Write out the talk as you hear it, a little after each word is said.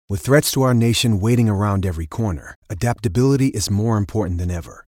With threats to our nation waiting around every corner, adaptability is more important than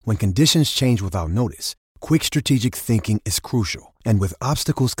ever. When conditions change without notice, quick strategic thinking is crucial. And with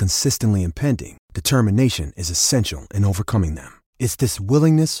obstacles consistently impending, determination is essential in overcoming them. It's this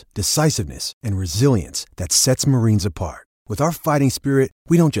willingness, decisiveness, and resilience that sets Marines apart. With our fighting spirit,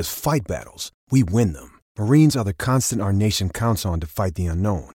 we don't just fight battles, we win them. Marines are the constant our nation counts on to fight the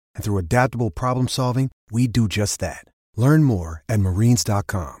unknown. And through adaptable problem solving, we do just that. Learn more at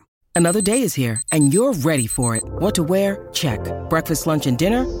marines.com. Another day is here, and you're ready for it. What to wear? Check. Breakfast, lunch, and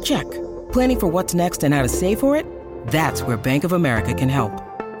dinner? Check. Planning for what's next and how to save for it? That's where Bank of America can help.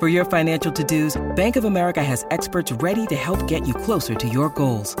 For your financial to-dos, Bank of America has experts ready to help get you closer to your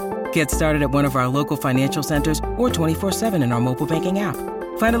goals. Get started at one of our local financial centers or 24/7 in our mobile banking app.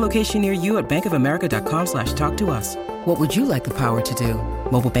 Find a location near you at bankofamerica.com/talktous. What would you like the power to do?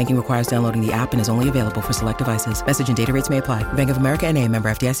 Mobile banking requires downloading the app and is only available for select devices. Message and data rates may apply. Bank of America N.A., member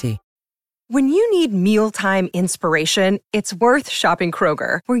FDIC. When you need mealtime inspiration, it's worth shopping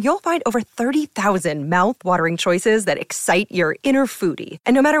Kroger, where you'll find over 30,000 mouth-watering choices that excite your inner foodie.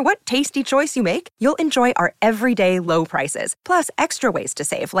 And no matter what tasty choice you make, you'll enjoy our everyday low prices, plus extra ways to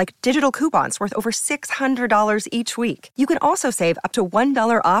save, like digital coupons worth over $600 each week. You can also save up to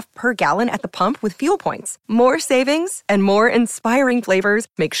 $1 off per gallon at the pump with fuel points. More savings and more inspiring flavors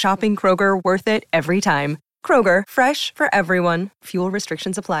make shopping Kroger worth it every time. Kroger, fresh for everyone. Fuel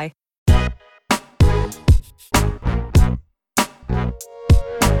restrictions apply.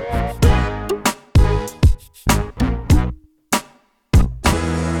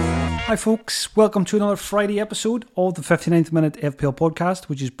 Hi folks, welcome to another Friday episode of the 59th Minute FPL podcast,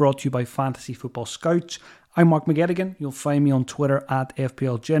 which is brought to you by Fantasy Football Scouts. I'm Mark McGettigan. You'll find me on Twitter at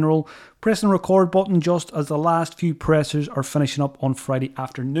FPL General. Pressing the record button just as the last few pressers are finishing up on Friday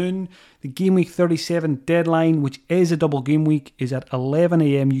afternoon. The Game Week 37 deadline, which is a double game week, is at 11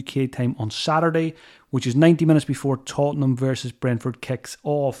 a.m. UK time on Saturday, which is 90 minutes before Tottenham versus Brentford kicks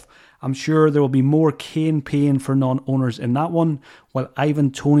off. I'm sure there will be more Kane pain for non-owners in that one, while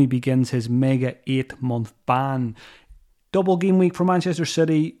Ivan Toney begins his mega 8-month ban. Double game week for Manchester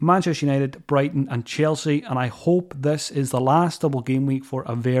City, Manchester United, Brighton and Chelsea, and I hope this is the last double game week for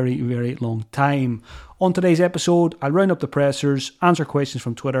a very, very long time. On today's episode, I'll round up the pressers, answer questions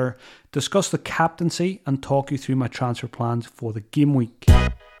from Twitter, discuss the captaincy and talk you through my transfer plans for the game week.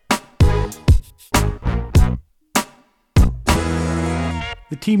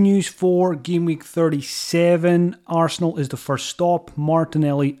 The team news for Game Week 37. Arsenal is the first stop.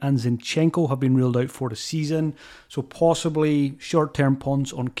 Martinelli and Zinchenko have been ruled out for the season. So possibly short-term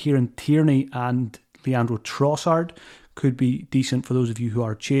punts on Kieran Tierney and Leandro Trossard could be decent for those of you who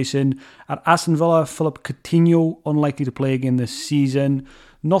are chasing. At Aston Villa, Philippe Coutinho unlikely to play again this season.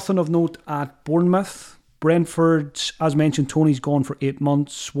 Nothing of note at Bournemouth. Brentford, as mentioned, Tony's gone for 8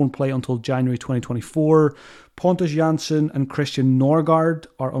 months, won't play until January 2024. Pontus Jansson and Christian Norgard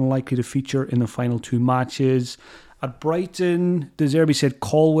are unlikely to feature in the final 2 matches. At Brighton, De Zerbi said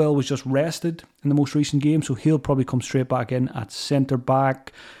Colwell was just rested in the most recent game, so he'll probably come straight back in at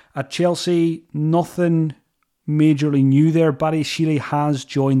centre-back. At Chelsea, nothing majorly new there. Badiashile has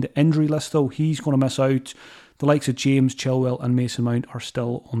joined the injury list, though. He's going to miss out. The likes of James Chilwell and Mason Mount are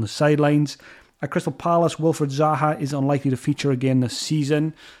still on the sidelines. At Crystal Palace, Wilfred Zaha is unlikely to feature again this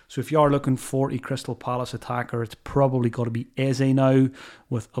season. So if you are looking for a Crystal Palace attacker, it's probably got to be Eze now,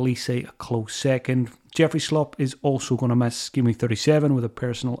 with Elise a close second. Jeffrey Schlupp is also going to miss Game Week 37 with a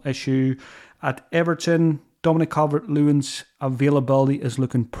personal issue. At Everton, Dominic Calvert-Lewin's availability is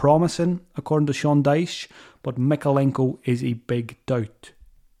looking promising, according to Sean Dyche, but Mikalenko is a big doubt.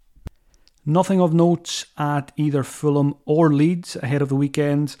 Nothing of note at either Fulham or Leeds ahead of the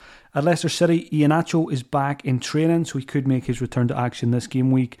weekend. At Leicester City, Iheanacho is back in training, so he could make his return to action this game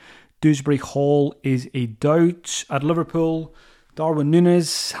week. Dewsbury Hall is a doubt. At Liverpool, Darwin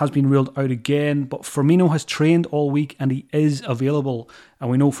Núñez has been ruled out again, but Firmino has trained all week and he is available. And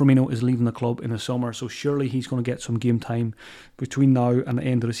we know Firmino is leaving the club in the summer, so surely he's going to get some game time between now and the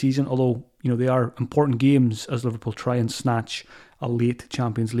end of the season. Although, they are important games as Liverpool try and snatch a late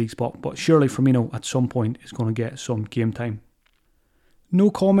Champions League spot. But surely Firmino at some point is going to get some game time. No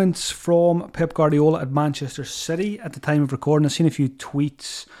comments from Pep Guardiola at Manchester City at the time of recording. I've seen a few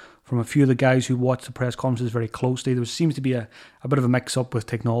tweets from a few of the guys who watched the press conferences very closely. There seems to be a bit of a mix-up with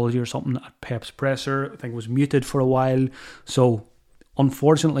technology or something at Pep's presser. I think it was muted for a while. So,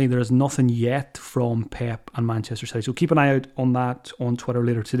 unfortunately, there is nothing yet from Pep and Manchester City. So keep an eye out on that on Twitter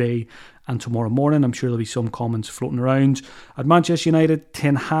later today and tomorrow morning. I'm sure there'll be some comments floating around. At Manchester United,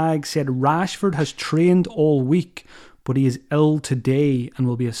 Ten Hag said Rashford has trained all week, but he is ill today and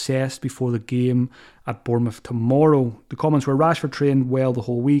will be assessed before the game at Bournemouth tomorrow. The comments were Rashford trained well the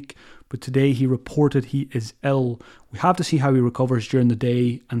whole week, but today he reported he is ill. We have to see how he recovers during the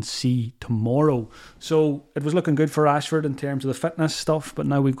day and see tomorrow. So it was looking good for Rashford in terms of the fitness stuff, but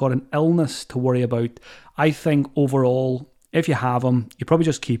now we've got an illness to worry about. I think overall, if you have him, you probably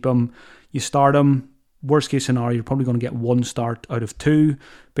just keep him. You start him. Worst case scenario, you're probably going to get 1 start out of 2.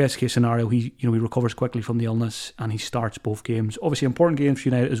 Best case scenario, he recovers quickly from the illness and he starts both games. Obviously, important games for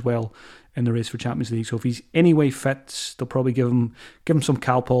United as well in the race for Champions League. So if he's anyway fit, they'll probably give him some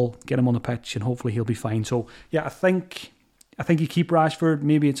Calpol, get him on the pitch, and hopefully he'll be fine. So yeah, I think you keep Rashford.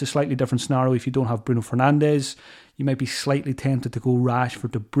 Maybe it's a slightly different scenario if you don't have Bruno Fernandes. You might be slightly tempted to go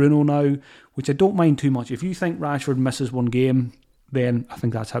Rashford to Bruno now, which I don't mind too much. If you think Rashford misses 1 game, then I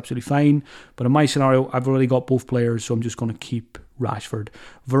think that's absolutely fine. But in my scenario, I've already got both players, so I'm just going to keep Rashford.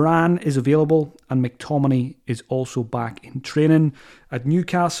 Varane is available, and McTominay is also back in training. At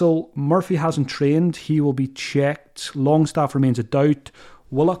Newcastle, Murphy hasn't trained. He will be checked. Longstaff remains a doubt.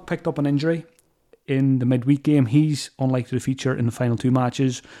 Willock picked up an injury in the midweek game. He's unlikely to feature in the final 2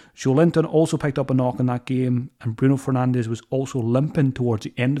 matches. Joelinton also picked up a knock in that game, and Bruno Fernandes was also limping towards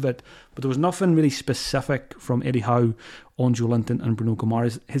the end of it. But there was nothing really specific from Eddie Howe on Joelinton and Bruno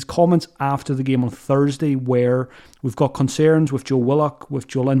Guimaraes. His comments after the game on Thursday were, we've got concerns with Joe Willock, with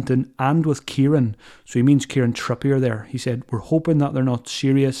Joelinton, and with Kieran. So he means Kieran Trippier there. He said, we're hoping that they're not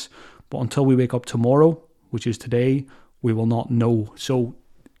serious, but until we wake up tomorrow, which is today, we will not know. So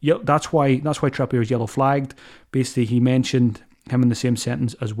yeah, that's why Trippier is yellow flagged. Basically, he mentioned him in the same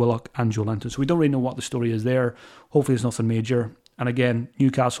sentence as Willock and Joelinton. So we don't really know what the story is there. Hopefully it's nothing major. And again,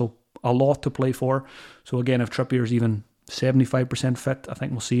 Newcastle, a lot to play for. So again, if Trippier is even 75% fit, I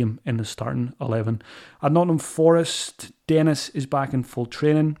think we'll see him in the starting 11. At Nottingham Forest, Dennis is back in full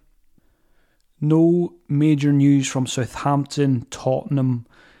training. No major news from Southampton, Tottenham,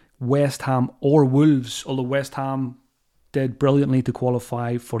 West Ham or Wolves, although West Ham did brilliantly to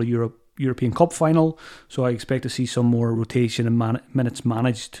qualify for the European Cup final, so I expect to see some more rotation and minutes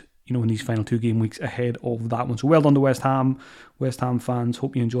managed, in these final 2 game weeks ahead of that one. So well done to West Ham fans.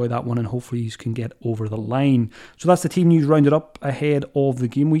 Hope you enjoy that one, and hopefully you can get over the line. So that's the team news rounded up ahead of the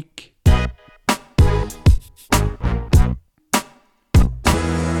game week.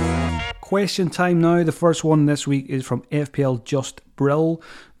 Question time now. The first one this week is from FPL Just Brill.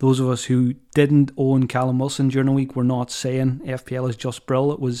 Those of us who didn't own Callum Wilson during the week were not saying FPL is Just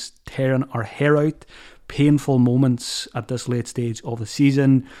Brill. It was tearing our hair out. Painful moments at this late stage of the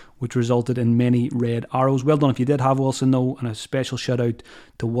season, which resulted in many red arrows. Well done if you did have Wilson though, and a special shout out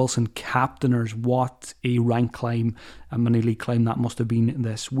to Wilson captainers. What a rank climb, a mini league climb that must have been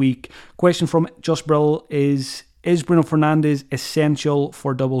this week. Question from Just Brill is Bruno Fernandes essential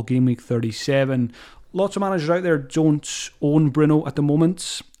for double game week 37? Lots of managers out there don't own Bruno at the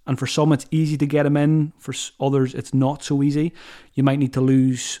moment, and for some it's easy to get him in, for others it's not so easy. You might need to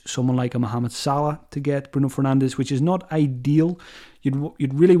lose someone like a Mohamed Salah to get Bruno Fernandes, which is not ideal.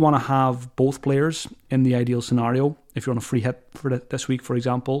 You'd really want to have both players in the ideal scenario if you're on a free hit for this week, for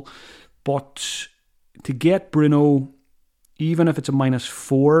example. But to get Bruno, even if it's a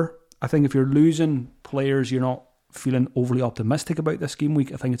 -4, I think if you're losing players you're not feeling overly optimistic about this game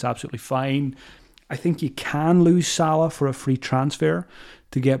week, I think it's absolutely fine. I think you can lose Salah for a free transfer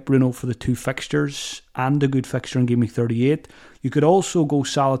to get Bruno for the 2 fixtures and a good fixture in game week 38. You could also go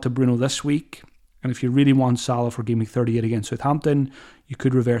Salah to Bruno this week, and if you really want Salah for game week 38 against Southampton, you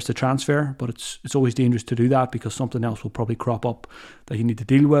could reverse the transfer, but it's always dangerous to do that because something else will probably crop up that you need to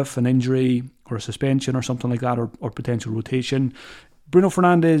deal with, an injury or a suspension or something like that, or potential rotation. Bruno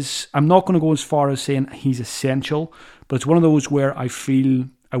Fernandes, I'm not going to go as far as saying he's essential, but it's one of those where I feel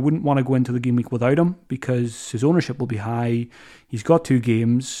I wouldn't want to go into the game week without him because his ownership will be high. He's got 2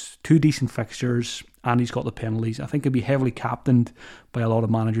 games, 2 decent fixtures, and he's got the penalties. I think he'll be heavily captained by a lot of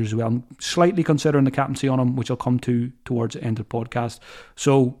managers as well. I'm slightly considering the captaincy on him, which I'll come to towards the end of the podcast.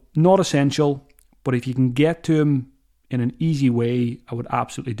 So not essential, but if you can get to him in an easy way, I would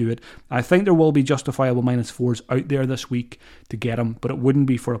absolutely do it. I think there will be justifiable -4s out there this week to get him, but it wouldn't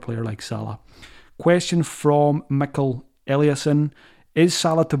be for a player like Salah. Question from Mikkel Eliasson. Is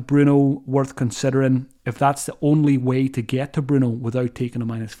Salah to Bruno worth considering if that's the only way to get to Bruno without taking a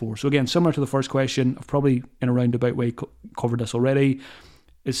 -4? So again, similar to the first question, I've probably in a roundabout way covered this already.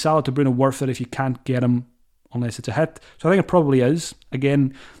 Is Salah to Bruno worth it if you can't get him unless it's a hit? So I think it probably is.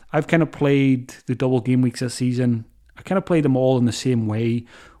 Again, I've kind of played the double game weeks this season. I kind of played them all in the same way,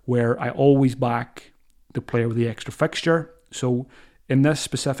 where I always back the player with the extra fixture. So in this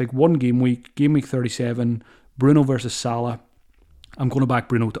specific 1 game week, game week 37, Bruno versus Salah, I'm going to back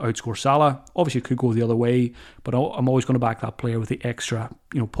Bruno to outscore Salah. Obviously, it could go the other way, but I'm always going to back that player with the extra,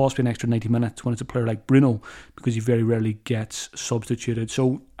 possibly an extra 90 minutes when it's a player like Bruno, because he very rarely gets substituted.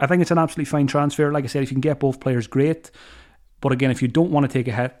 So I think it's an absolutely fine transfer. Like I said, if you can get both players, great. But again, if you don't want to take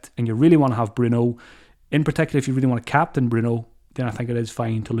a hit and you really want to have Bruno, in particular, if you really want to captain Bruno, then I think it is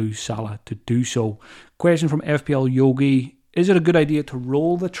fine to lose Salah to do so. Question from FPL Yogi: is it a good idea to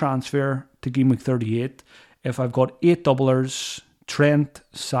roll the transfer to game week 38 if I've got 8 doublers, Trent,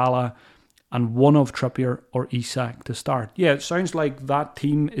 Salah, and one of Trippier or Isak to start? Yeah, it sounds like that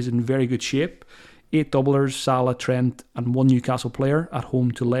team is in very good shape. 8 doublers, Salah, Trent, and one Newcastle player at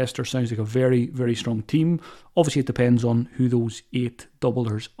home to Leicester sounds like a very, very strong team. Obviously, it depends on who those 8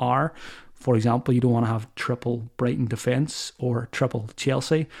 doublers are. For example, you don't want to have triple Brighton defence or triple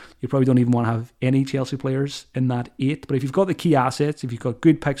Chelsea. You probably don't even want to have any Chelsea players in that 8. But if you've got the key assets, if you've got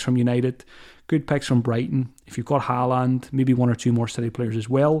good picks from United, good picks from Brighton, if you've got Haaland, maybe 1 or 2 more City players as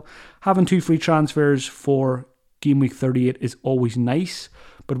well, having 2 free transfers for game week 38 is always nice.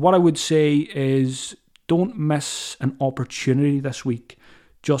 But what I would say is don't miss an opportunity this week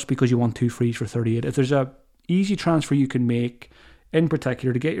just because you want 2 frees for 38. If there's a easy transfer you can make, in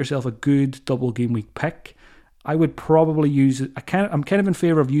particular, to get yourself a good double game week pick, I would probably use it. I'm kind of in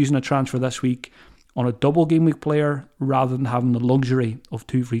favour of using a transfer this week on a double game week player rather than having the luxury of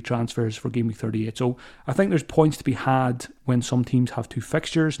 2 free transfers for game week 38. So I think there's points to be had when some teams have 2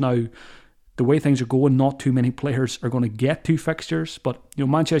 fixtures. Now, the way things are going, not too many players are going to get 2 fixtures, but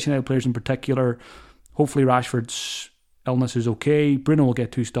Manchester United players in particular, hopefully Rashford's illness is okay. Bruno will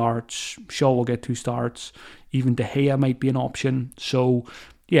get 2 starts. Shaw will get 2 starts. Even De Gea might be an option. So,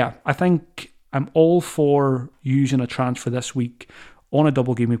 yeah, I think I'm all for using a transfer this week on a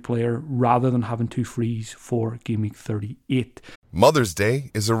double game week player rather than having 2 frees for game week 38. Mother's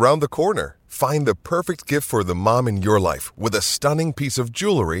Day is around the corner. Find the perfect gift for the mom in your life with a stunning piece of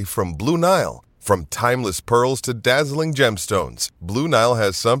jewelry from Blue Nile. From timeless pearls to dazzling gemstones, Blue Nile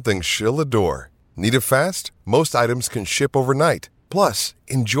has something she'll adore. Need it fast? Most items can ship overnight. Plus,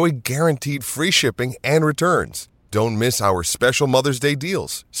 enjoy guaranteed free shipping and returns. Don't miss our special Mother's Day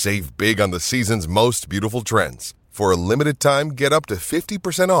deals. Save big on the season's most beautiful trends. For a limited time, get up to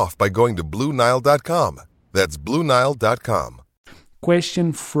 50% off by going to BlueNile.com. That's BlueNile.com.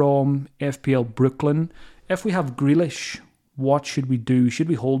 Question from FPL Brooklyn: if we have Grealish, what should we do? Should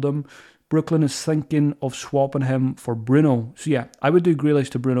we hold him? Brooklyn is thinking of swapping him for Bruno. So yeah, I would do Grealish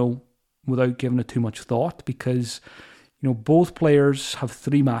to Bruno without giving it too much thought, because both players have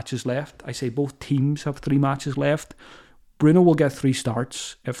 3 matches left. I say both teams have 3 matches left. Bruno will get 3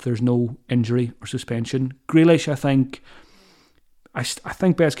 starts if there's no injury or suspension. Grealish, I think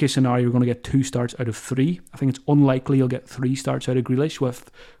best case scenario, you're going to get 2 starts out of 3. I think it's unlikely you'll get 3 starts out of Grealish with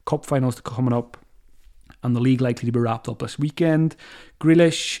cup finals coming up and the league likely to be wrapped up this weekend.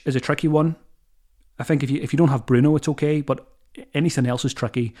 Grealish is a tricky one. I think if you don't have Bruno, it's okay, but anything else is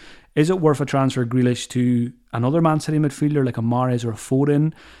tricky. Is it worth a transfer of Grealish to another Man City midfielder like a Mahrez or a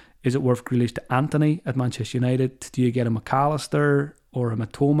Foden? Is it worth Grealish to Anthony at Manchester United? Do you get a McAllister or a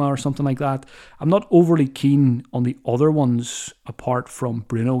Matoma or something like that? I'm not overly keen on the other ones apart from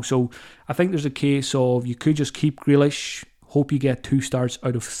Bruno. So I think there's a case of you could just keep Grealish, hope you get 2 starts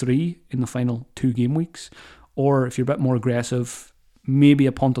out of 3 in the final 2 game weeks. Or if you're a bit more aggressive, maybe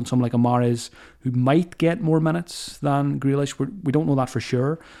a punt on someone like a Mahrez who might get more minutes than Grealish. We don't know that for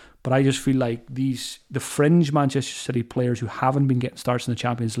sure. But I just feel like the fringe Manchester City players who haven't been getting starts in the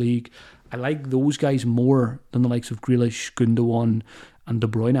Champions League, I like those guys more than the likes of Grealish, Gundogan and De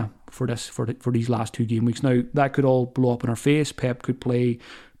Bruyne for these last 2 game weeks. Now, that could all blow up in our face. Pep could play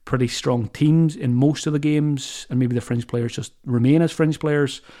pretty strong teams in most of the games, and maybe the fringe players just remain as fringe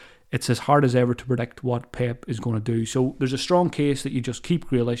players. It's as hard as ever to predict what Pep is going to do. So there's a strong case that you just keep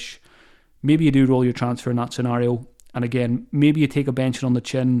Grealish. Maybe you do roll your transfer in that scenario. And again, maybe you take a benching on the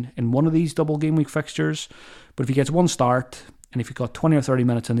chin in one of these double game week fixtures. But if he gets 1 start, and if you've got 20 or 30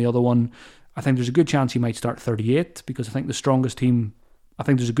 minutes in the other one, I think there's a good chance he might start 38, because I think there's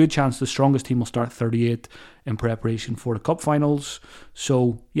a good chance the strongest team will start 38 in preparation for the cup finals.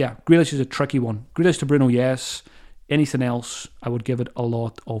 So yeah, Grealish is a tricky one. Grealish to Bruno, yes. Anything else, I would give it a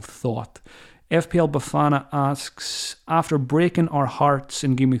lot of thought. FPL Bafana asks, after breaking our hearts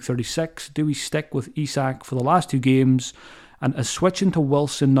in game week 36, do we stick with Isak for the last 2 games? And as switching to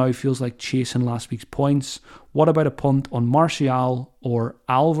Wilson now feels like chasing last week's points, what about a punt on Martial or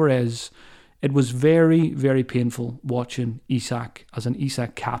Alvarez? It was very, very painful watching Isak as an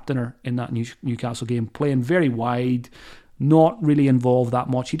Isak captainer in that Newcastle game, playing very wide, not really involved that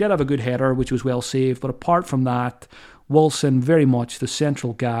much. He did have a good header, which was well saved, but apart from that, Wilson very much the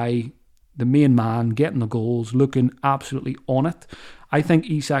central guy, the main man, getting the goals, looking absolutely on it. I think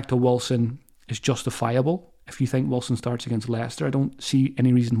Isak to Wilson is justifiable. If you think Wilson starts against Leicester, I don't see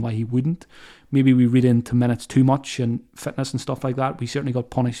any reason why he wouldn't. Maybe we read into minutes too much and fitness and stuff like that. We certainly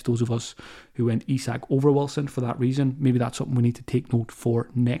got punished, those of us who went Isak over Wilson for that reason. Maybe that's something we need to take note for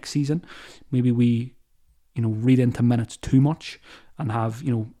next season. Maybe we, read into minutes too much and have,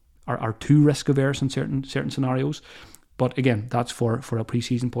 are too risk averse in certain scenarios. But again, that's for a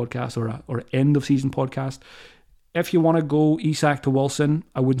pre-season podcast or end of season podcast. If you want to go Isak to Wilson,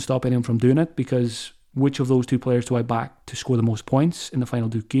 I wouldn't stop anyone from doing it, because which of those two players do I back to score the most points in the final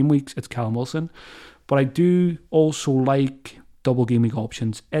 2 game weeks? It's Callum Wilson. But I do also like double game week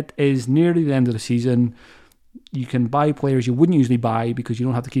options. It is nearly the end of the season. You can buy players you wouldn't usually buy because you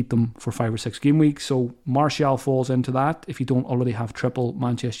don't have to keep them for 5 or 6 game weeks. So Martial falls into that if you don't already have triple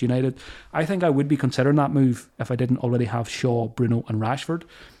Manchester United. I think I would be considering that move if I didn't already have Shaw, Bruno and Rashford.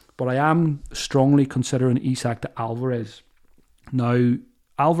 But I am strongly considering Isak to Alvarez. Now,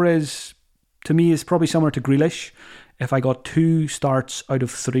 Alvarez, to me, is probably similar to Grealish. If I got 2 starts out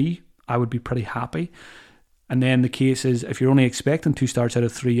of 3, I would be pretty happy. And then the case is, if you're only expecting 2 starts out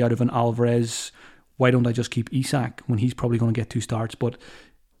of 3 out of an Alvarez, why don't I just keep Isak when he's probably going to get 2 starts? But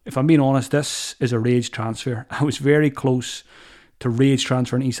if I'm being honest, this is a rage transfer. I was very close to rage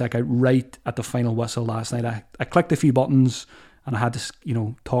transferring Isak out right at the final whistle last night. I clicked a few buttons and I had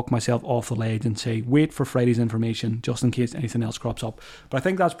to, talk myself off the ledge and say, wait for Friday's information just in case anything else crops up. But I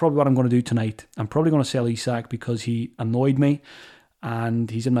think that's probably what I'm going to do tonight. I'm probably going to sell Isak because he annoyed me and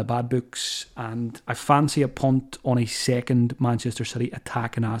he's in my bad books, and I fancy a punt on a second Manchester City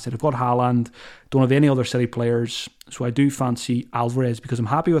attacking asset. I've got Haaland, don't have any other City players, so I do fancy Alvarez because I'm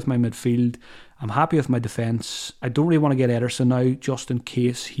happy with my midfield, I'm happy with my defence. I don't really want to get Ederson now just in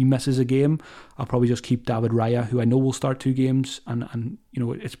case he misses a game. I'll probably just keep David Raya, who I know will start 2 games, and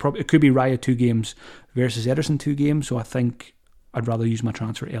it could be Raya 2 games versus Ederson 2 games, so I think I'd rather use my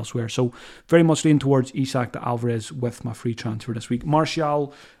transfer elsewhere. So very much lean towards Isak to Alvarez with my free transfer this week.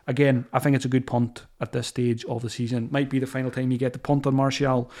 Martial, again, I think it's a good punt at this stage of the season. Might be the final time you get to punt on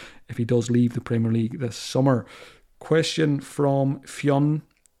Martial if he does leave the Premier League this summer. Question from Fionn.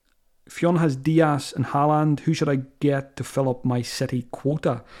 Fionn has Diaz and Haaland. Who should I get to fill up my City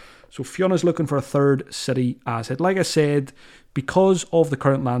quota? So Fionn is looking for a third City asset. Like I said, because of the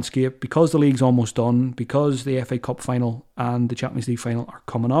current landscape, because the league's almost done, because the FA Cup final and the Champions League final are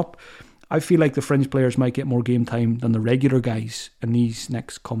coming up, I feel like the fringe players might get more game time than the regular guys in these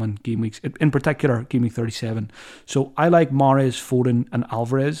next coming game weeks, in particular game week 37. So I like Mahrez, Foden and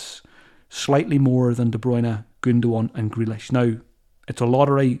Alvarez slightly more than De Bruyne, Gundogan and Grealish. Now, it's a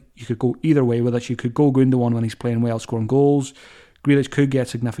lottery. You could go either way with it. You could go Gundogan when he's playing well, scoring goals. Grealish could get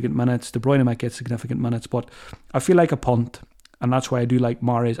significant minutes. De Bruyne might get significant minutes, but I feel like a punt, and that's why I do like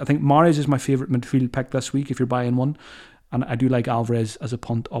Mahrez. I think Mahrez is my favourite midfield pick this week if you're buying one, and I do like Alvarez as a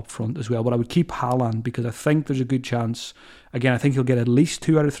punt up front as well. But I would keep Haaland because I think there's a good chance. Again, I think he'll get at least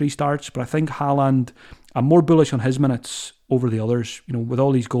 2 out of 3 starts, but I think Haaland, I'm more bullish on his minutes over the others. With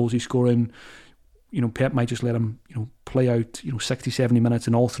all these goals he's scoring, Pep might just let him, play out, 60, 70 minutes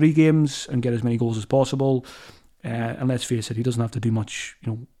in all 3 games and get as many goals as possible. And let's face it, he doesn't have to do much,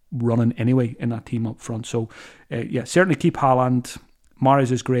 running anyway in that team up front. So, certainly keep Haaland.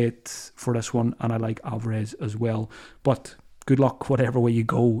 Mahrez is great for this one, and I like Alvarez as well. But good luck whatever way you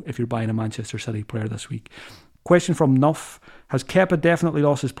go if you're buying a Manchester City player this week. Question from Nuff. Has Kepa definitely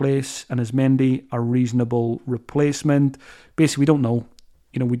lost his place, and is Mendy a reasonable replacement? Basically, we don't know.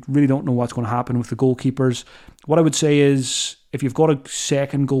 We really don't know what's going to happen with the goalkeepers. What I would say is, if you've got a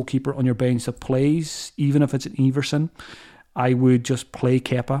second goalkeeper on your bench that plays, even if it's an Everson, I would just play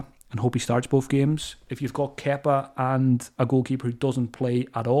Kepa and hope he starts both games. If you've got Kepa and a goalkeeper who doesn't play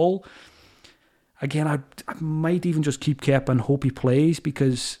at all, again, I might even just keep Kepa and hope he plays,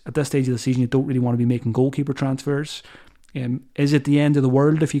 because at this stage of the season, you don't really want to be making goalkeeper transfers. Is it the end of the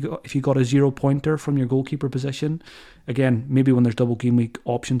world if you got a 0-pointer from your goalkeeper position? Again, maybe when there's double game week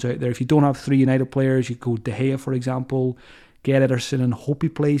options out there. If you don't have 3 United players, you go De Gea, for example, get Ederson and hope he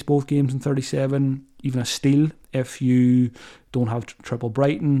plays both games in 37, even a steal if you don't have triple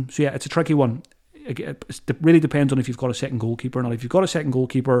Brighton. So yeah, it's a tricky one. It really depends on if you've got a second goalkeeper or not. If you've got a second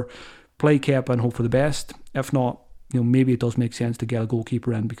goalkeeper, play Kepa and hope for the best. If not, maybe it does make sense to get a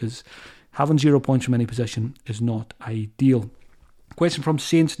goalkeeper in, because having 0 points from any position is not ideal. Question from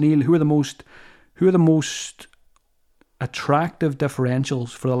Saints Neil: Who are the most attractive differentials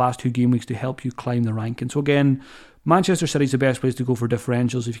for the last 2 game weeks to help you climb the ranking? So again, Manchester City's the best place to go for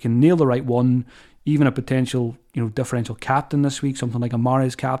differentials. If you can nail the right one, even a potential differential captain this week, something like a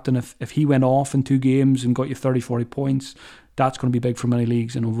Mahrez captain, if he went off in 2 games and got you 30, 40 points, That's going to be big for many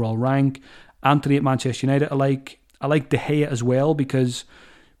leagues and overall rank. Anthony at Manchester United, I like De Gea as well because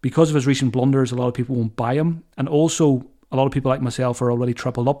of his recent blunders, a lot of people won't buy him. And also, a lot of people like myself are already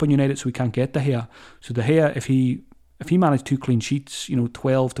tripled up on United, so we can't get De Gea. So De Gea, if he managed 2 clean sheets,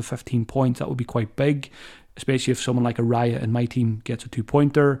 12 to 15 points, that would be quite big, especially if someone like Araya in my team gets a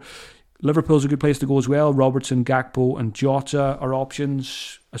 2-pointer. Liverpool's a good place to go as well. Robertson, Gakpo and Jota are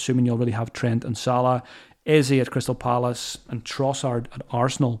options, assuming you already have Trent and Salah. Eze at Crystal Palace and Trossard at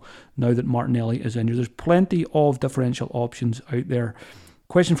Arsenal now that Martinelli is injured. There's plenty of differential options out there.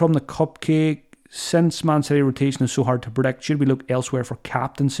 Question from the Cupcake. Since Man City rotation is so hard to predict, should we look elsewhere for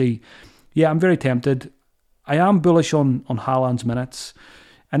captaincy? Yeah, I'm very tempted. I am bullish on Haaland's minutes.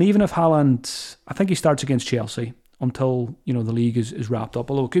 And even if Haaland, I think he starts against Chelsea until the league is wrapped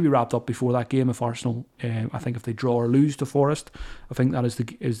up. Although it could be wrapped up before that game if Arsenal, I think if they draw or lose to Forest, I think that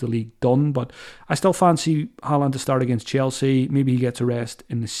is the league done. But I still fancy Haaland to start against Chelsea. Maybe he gets a rest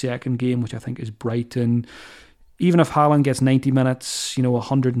in the second game, which I think is Brighton. Even if Haaland gets 90 minutes,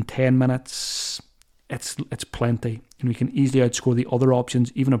 110 minutes, it's plenty. And we can easily outscore the other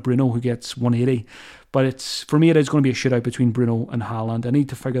options, even a Bruno who gets 180. But for me, it is going to be a shootout between Bruno and Haaland. I need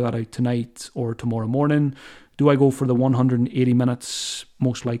to figure that out tonight or tomorrow morning. Do I go for the 180 minutes,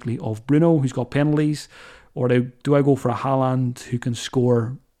 most likely, of Bruno, who's got penalties? Or do I go for a Haaland who can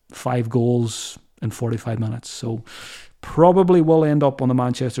score 5 goals in 45 minutes? So probably will end up on the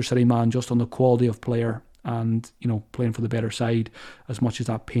Manchester City man just on the quality of player and, playing for the better side, as much as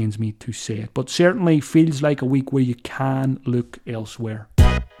that pains me to say it. But certainly feels like a week where you can look elsewhere.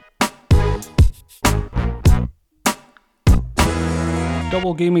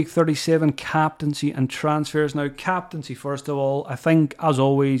 Double game week 37, captaincy and transfers. Now, captaincy, first of all, I think, as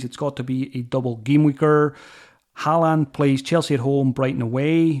always, it's got to be a double game weeker. Haaland plays Chelsea at home, Brighton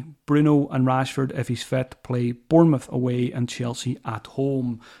away. Bruno and Rashford, if he's fit, play Bournemouth away and Chelsea at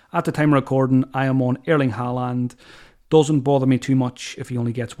home. At the time of recording, I am on Erling Haaland. Doesn't bother me too much if he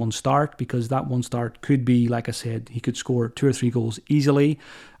only gets one start, because that one start could be, like I said, he could score 2 or 3 goals easily.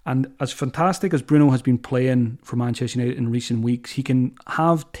 And as fantastic as Bruno has been playing for Manchester United in recent weeks, he can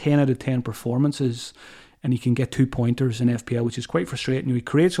have 10 out of 10 performances and he can get 2-pointers in FPL, which is quite frustrating. He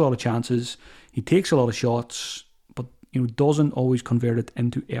creates a lot of chances, he takes a lot of shots, but doesn't always convert it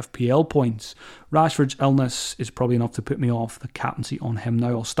into FPL points. Rashford's illness is probably enough to put me off the captaincy on him now.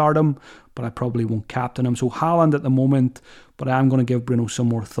 I'll start him, but I probably won't captain him. So Haaland at the moment, but I am going to give Bruno some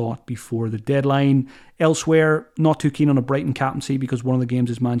more thought before the deadline. Elsewhere, not too keen on a Brighton captaincy because one of the games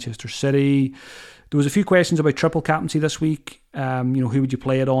is Manchester City. There was a few questions about triple captaincy this week. Who would you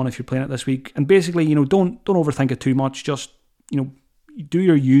play it on if you're playing it this week? And basically, don't overthink it too much. Just, do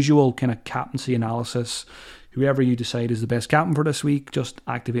your usual kind of captaincy analysis. Whoever you decide is the best captain for this week, just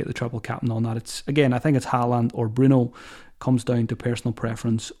activate the triple captain on that. I think it's Haaland or Bruno. Comes down to personal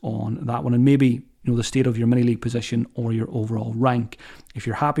preference on that one, and maybe the state of your mini league position or your overall rank. If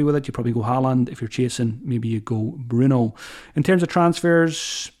you're happy with it, you probably go Haaland. If you're chasing, maybe you go Bruno. In terms of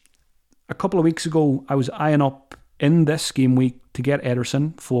transfers, a couple of weeks ago, I was eyeing up in this game week to get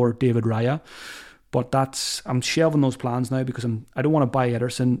Ederson for David Raya. But I'm shelving those plans now because I don't want to buy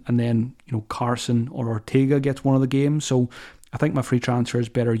Ederson and then Carson or Ortega gets one of the games. So I think my free transfer is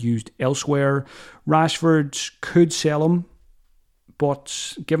better used elsewhere. Rashford could sell him,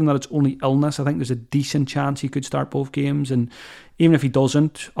 but given that it's only illness, I think there's a decent chance he could start both games. And even if he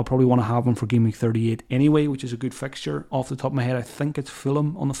doesn't, I'll probably want to have him for game week 38 anyway, which is a good fixture. Off the top of my head, I think it's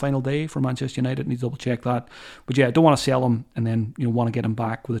Fulham on the final day for Manchester United. I need to double check that. But yeah, I don't want to sell him and then want to get him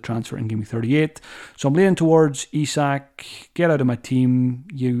back with a transfer in game week 38. So I'm leaning towards Isak. Get out of my team.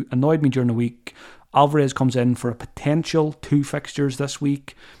 You annoyed me during the week. Alvarez comes in for a potential 2 fixtures this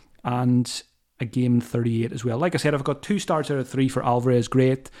week and a game 38 as well. Like I said, if I got 2 starts out of 3 for Alvarez,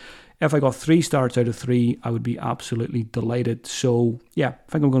 great. If I got 3 starts out of 3, I would be absolutely delighted. So yeah,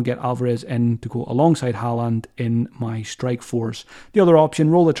 I think I'm going to get Alvarez in to go alongside Haaland in my strike force. The other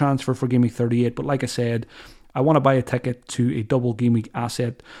option, roll the transfer for game week 38. But like I said, I want to buy a ticket to a double game week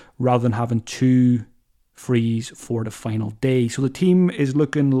asset rather than having 2 frees for the final day. So the team is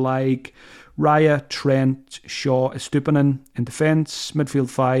looking like Raya, Trent, Shaw, Estupinan in defence, midfield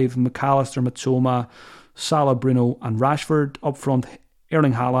 5, McAllister, Mitsoma, Salah, Bruno and Rashford. Up front,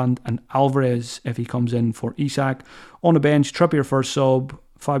 Erling Haaland and Alvarez if he comes in for Isak. On the bench, Trippier first sub,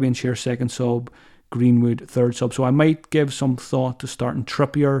 Fabian Schär second sub, Greenwood third sub. So I might give some thought to starting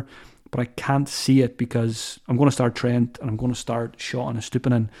Trippier, but I can't see it because I'm going to start Trent and I'm going to start Shaw and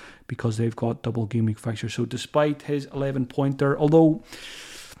Estupinan because they've got double game week fixtures. So despite his 11-pointer, although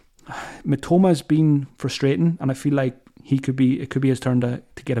Mitoma has been frustrating and I feel like it could be his turn to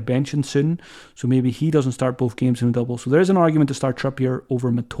get a benching soon. So maybe he doesn't start both games in a double. So there is an argument to start Trippier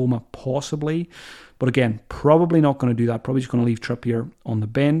over Mitoma possibly. But again, probably not going to do that. Probably just going to leave Trippier on the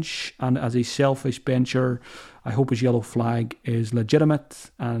bench. And as a selfish bencher, I hope his yellow flag is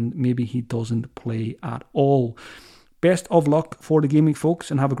legitimate and maybe he doesn't play at all. Best of luck for the game week, folks,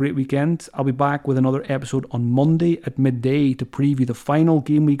 and have a great weekend. I'll be back with another episode on Monday at midday to preview the final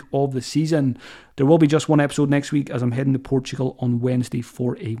game week of the season. There will be just one episode next week as I'm heading to Portugal on Wednesday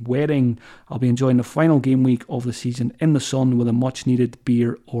for a wedding. I'll be enjoying the final game week of the season in the sun with a much-needed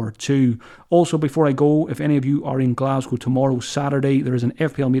beer or two. Also, before I go, if any of you are in Glasgow tomorrow, Saturday, there is an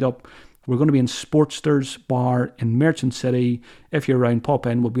FPL meetup. We're going to be in Sportsters Bar in Merchant City. If you're around, pop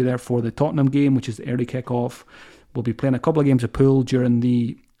in. We'll be there for the Tottenham game, which is the early kick-off. We'll be playing a couple of games of pool during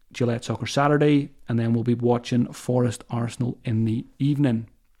the Gillette Soccer Saturday, and then we'll be watching Forest Arsenal in the evening.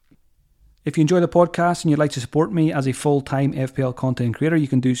 If you enjoy the podcast and you'd like to support me as a full-time FPL content creator, you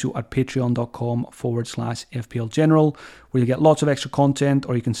can do so at patreon.com/FPL General, where you get lots of extra content,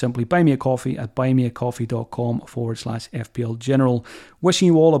 or you can simply buy me a coffee at buymeacoffee.com/FPL General. Wishing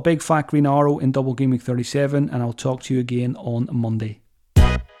you all a big fat green arrow in Double Game Week 37, and I'll talk to you again on Monday.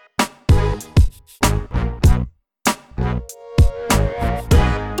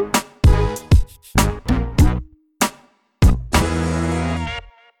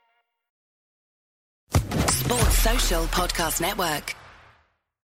 Social Podcast Network.